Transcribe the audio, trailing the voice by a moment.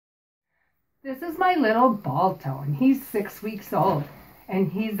This is my little Balto, and he's 6 weeks old,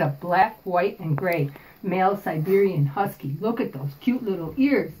 and he's a black, white, and gray male Siberian Husky. Look at those cute little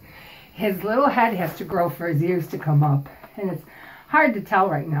ears. His little head has to grow for his ears to come up, and it's hard to tell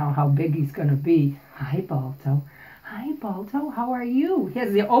right now how big he's going to be. Hi, Balto. Hi, Balto. How are you? He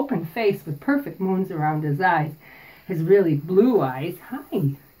has the open face with perfect moons around his eyes. His really blue eyes.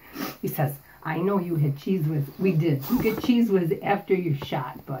 Hi. He says, I know you had Cheese Whiz. We did. You get Cheese Whiz after your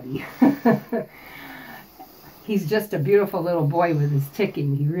shot, buddy. He's just a beautiful little boy with his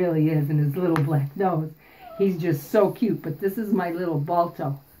ticking. He really is, and his little black nose. He's just so cute. But this is my little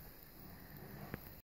Balto.